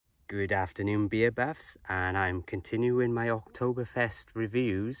Good afternoon, beer buffs, and I'm continuing my Oktoberfest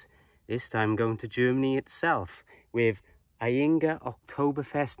reviews. This time going to Germany itself with Ayinger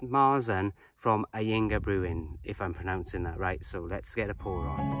Oktoberfest Marzen from Ayinger Brewing, if I'm pronouncing that right. So let's get a pour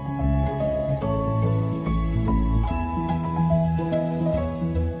on.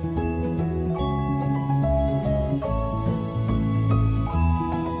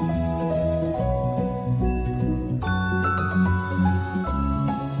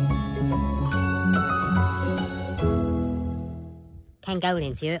 Ken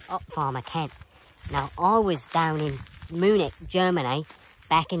Goldings here at Up Farmer Kent. Now, I was down in Munich, Germany,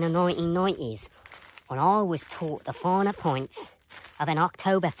 back in the 1990s, and I was taught the finer points of an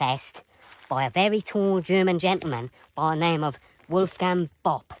Oktoberfest by a very tall German gentleman by the name of Wolfgang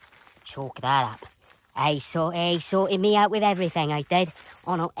Bopp. Chalk that up. He sorted me out with everything, I did.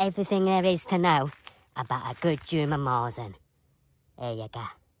 I know everything there is to know about a good German Marzen. There you go.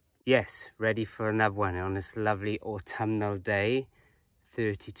 Yes, ready for another one on this lovely autumnal day.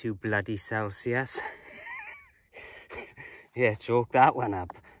 32 bloody Celsius. Yeah, chalk that one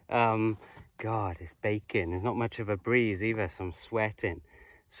up. God, it's baking. There's not much of a breeze either, so I'm sweating.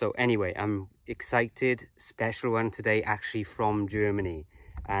 So anyway, I'm excited. Special one today, actually from Germany,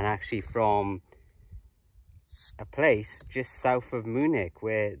 and actually from a place just south of Munich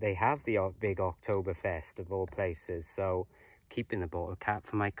where they have the big Oktoberfest of all places. So keeping the bottle cap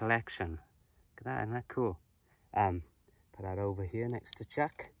for my collection. Look at that, isn't that cool? Put that over here next to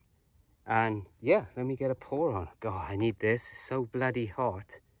Chuck. And yeah, let me get a pour on. God, I need this. It's so bloody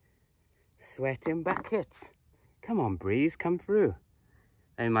hot. Sweating buckets. Come on, breeze, come through.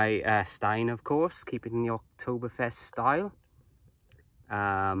 And my Stein, of course, keeping the Oktoberfest style.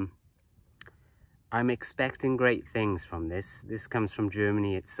 I'm expecting great things from this. This comes from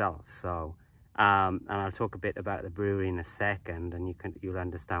Germany itself, so and I'll talk a bit about the brewery in a second, and you'll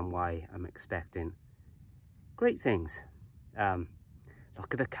understand why I'm expecting great things.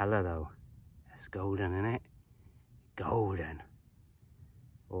 Look at the colour though. It's golden, isn't it? Golden.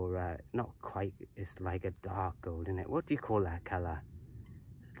 Or not quite, it's like a dark gold, isn't it? What do you call that colour?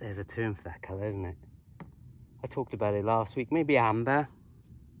 There's a term for that colour, isn't it? I talked about it last week. Maybe amber.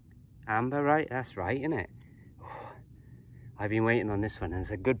 Amber, right? That's right, isn't it? Oh, I've been waiting on this one, and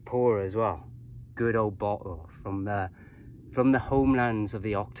it's a good pour as well. Good old bottle from the homelands of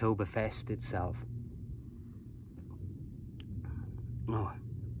the Oktoberfest itself.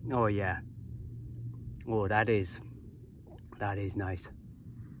 Oh yeah. Oh, that is nice.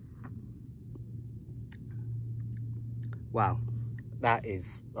 Wow, that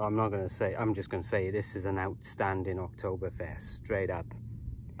is, I'm just going to say this is an outstanding Oktoberfest, straight up.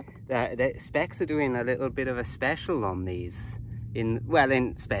 The Specs are doing a little bit of a special on these. In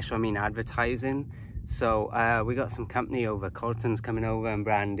special, I mean advertising. So we got some company over, Colton's coming over and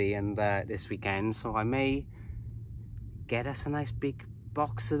Brandy, and this weekend, so I may get us a nice big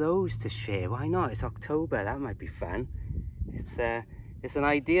box of those to share. Why not? It's October, that might be fun. It's an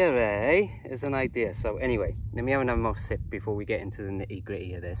idea, eh? It's an idea. So anyway, let me have another more sip before we get into the nitty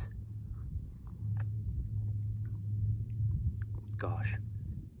gritty of this. Gosh,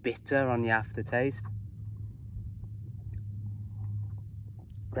 bitter on the aftertaste.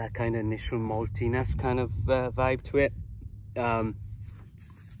 That kind of initial maltiness kind of vibe to it.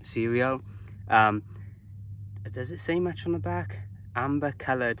 Cereal. Does it say much on the back? Amber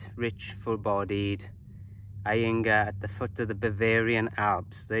coloured, rich, full bodied. Ayinger at the foot of the Bavarian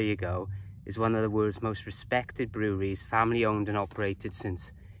Alps, there you go, is one of the world's most respected breweries, family owned and operated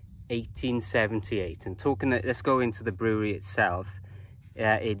since 1878. And let's go into the brewery itself.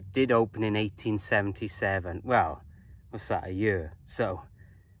 It did open in 1877. Well, what's that, a year? So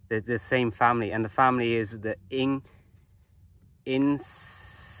the same family, and the family is the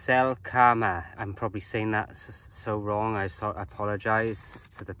Inselkammer. I'm probably saying that so wrong. I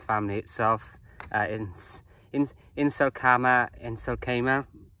apologize to the family itself. Inselkammer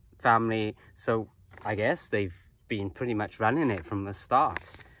family. So I guess they've been pretty much running it from the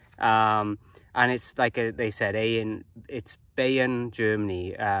start. And it's like they said, it's Bayern,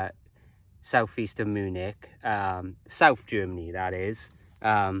 Germany, southeast of Munich, South Germany, that is.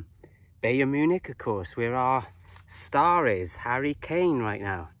 Bayern Munich, of course, where our star is, Harry Kane, right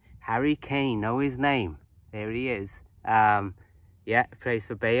now. Harry Kane, know his name. There he is. Yeah, plays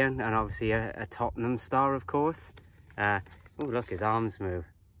for Bayern, and obviously a Tottenham star, of course. Oh, look, his arms move.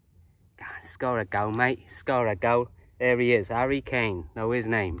 God, score a goal, mate. Score a goal. There he is, Harry Kane. Know his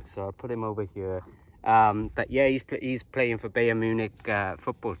name. So I'll put him over here. But yeah, he's playing for Bayern Munich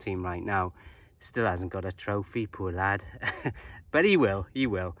football team right now. Still hasn't got a trophy, poor lad. But he will.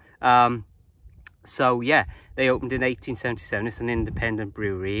 So yeah, they opened in 1877. It's an independent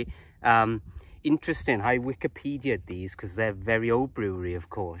brewery. Interesting, I Wikipedia'd these because they're very old brewery, of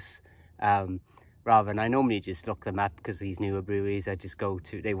course. Rather than, I normally just look them up because these newer breweries, I just go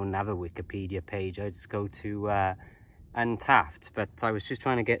to, they wouldn't have a Wikipedia page, I just go to Untapped. But I was just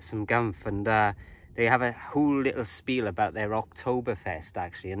trying to get some gumph, and they have a whole little spiel about their Oktoberfest,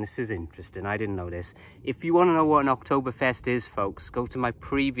 actually, and this is interesting. I didn't know this. If you want to know what an Oktoberfest is, folks, go to my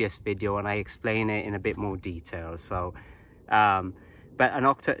previous video and I explain it in a bit more detail. So,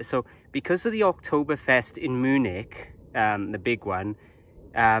 so because of the Oktoberfest in Munich, the big one,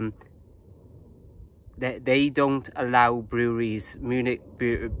 they don't allow breweries, Munich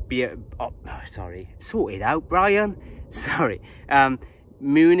beer, oh, sorry, sort it out, Brian. Sorry.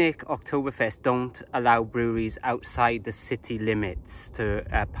 Munich Oktoberfest don't allow breweries outside the city limits to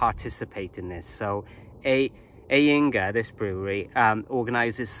participate in this. So Ayinger, this brewery,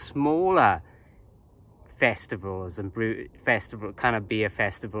 organizes smaller festivals and kind of beer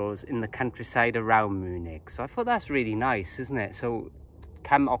festivals in the countryside around Munich. So I thought that's really nice, isn't it? So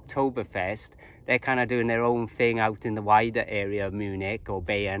come Oktoberfest, they're kind of doing their own thing out in the wider area of Munich or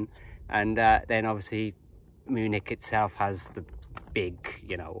Bayern, and then obviously Munich itself has the big,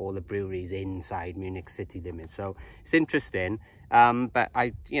 you know, all the breweries inside Munich city limits. So it's interesting, but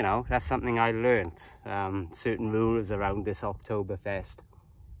you know, that's something I learnt, certain rules around this Oktoberfest.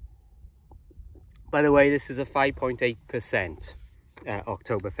 By the way, this is a 5.8%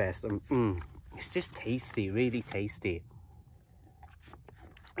 Oktoberfest. It's just tasty, really tasty.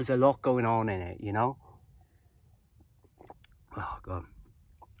 There's a lot going on in it, you know. Oh God,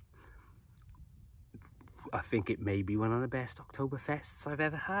 I think it may be one of the best Oktoberfests I've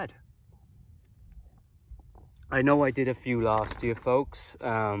ever had. I know I did a few last year, folks,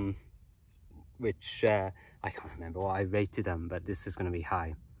 which I can't remember what I rated them, but this is going to be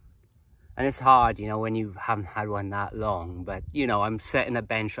high. And it's hard, you know, when you haven't had one that long. But, you know, I'm setting a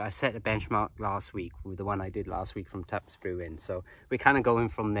bench. I set a benchmark last week with the one I did last week from Taps Brewing. So we're kind of going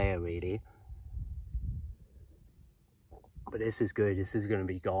from there, really. But this is good. This is going to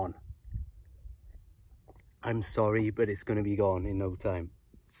be gone. I'm sorry, but it's going to be gone in no time.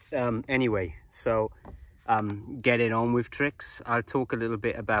 Anyway, so getting on with tricks. I'll talk a little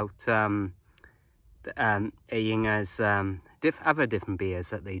bit about Ayinger's other different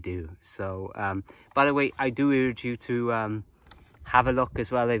beers that they do. So by the way, I do urge you to have a look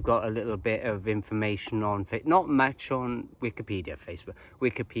as well. They've got a little bit of information on, not much on Wikipedia,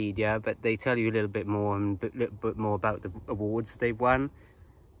 but they tell you a little bit more and a little bit more about the awards they've won.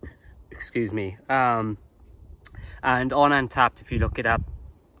 Excuse me. And on Untapped, if you look it up,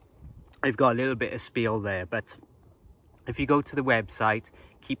 they've got a little bit of spiel there. But if you go to the website,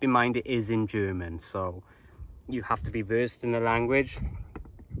 keep in mind it is in German, so you have to be versed in the language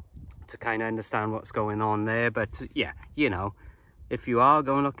to kind of understand what's going on there. But yeah, you know, if you are,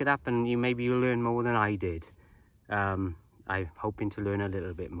 go and look it up, and maybe you'll learn more than I did. I'm hoping to learn a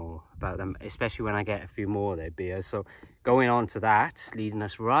little bit more about them, especially when I get a few more of their beers. So going on to that, leading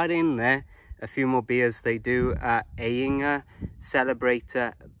us right in there, a few more beers they do. Ayinger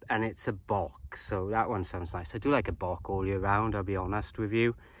Celebrator, and it's a bock, so that one sounds nice. I do like a bock all year round, I'll be honest with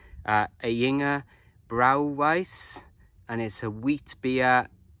you. Ayinger Brauweiss, and it's a wheat beer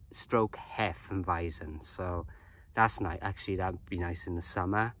stroke Hefeweizen, so that's nice. Actually, that'd be nice in the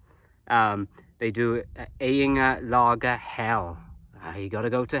summer. They do Ayinger Lager Hell. You gotta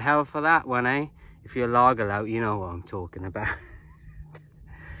go to hell for that one, eh? If you're a lager out, you know what I'm talking about.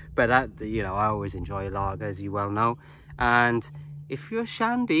 But that, you know, I always enjoy lager, as you well know. And if you're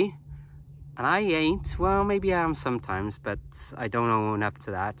shandy, and I ain't, well, maybe I am sometimes, but I don't own up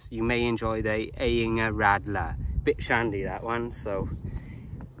to that, you may enjoy the Ayinger Radler. Bit shandy, that one, so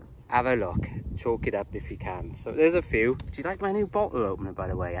have a look. Chalk it up if you can. So there's a few. Do you like my new bottle opener, by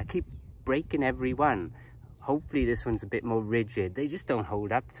the way? I keep breaking every one. Hopefully this one's a bit more rigid. They just don't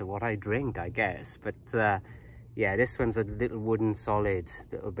hold up to what I drink, I guess. But yeah, this one's a little wooden solid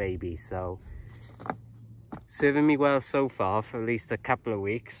little baby, so serving me well so far for at least a couple of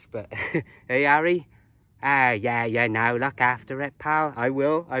weeks. But hey, Harry, yeah, now look after it, pal. I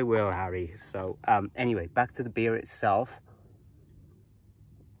will, Harry. So anyway, back to the beer itself.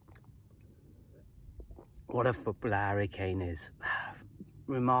 What a footballer Harry Kane is.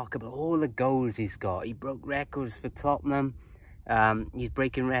 Remarkable, all the goals he's got. He broke records for Tottenham. He's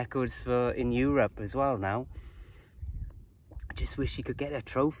breaking records in Europe as well now. I just wish he could get a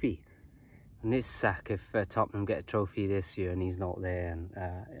trophy. And this sack, if Tottenham get a trophy this year and he's not there,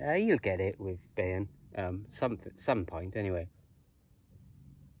 and he'll get it with Bayern, some point anyway.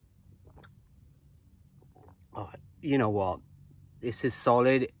 Oh, you know what? this is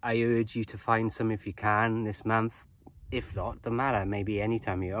solid. I urge you to find some if you can this month. If not, doesn't matter, maybe any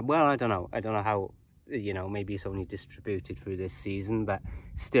time of year. Well, I don't know how, you know, maybe it's only distributed through this season, but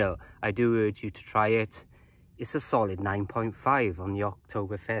still, I do urge you to try it. It's a solid 9.5 on the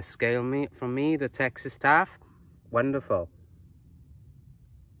Oktoberfest scale from me, the Texas staff. Wonderful.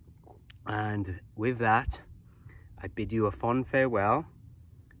 And with that, I bid you a fond farewell.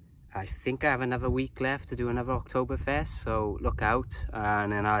 I think I have another week left to do another Oktoberfest, so look out.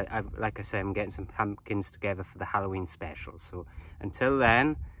 And then like I say, I'm getting some pumpkins together for the Halloween special. So until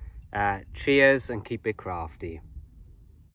then, cheers and keep it crafty.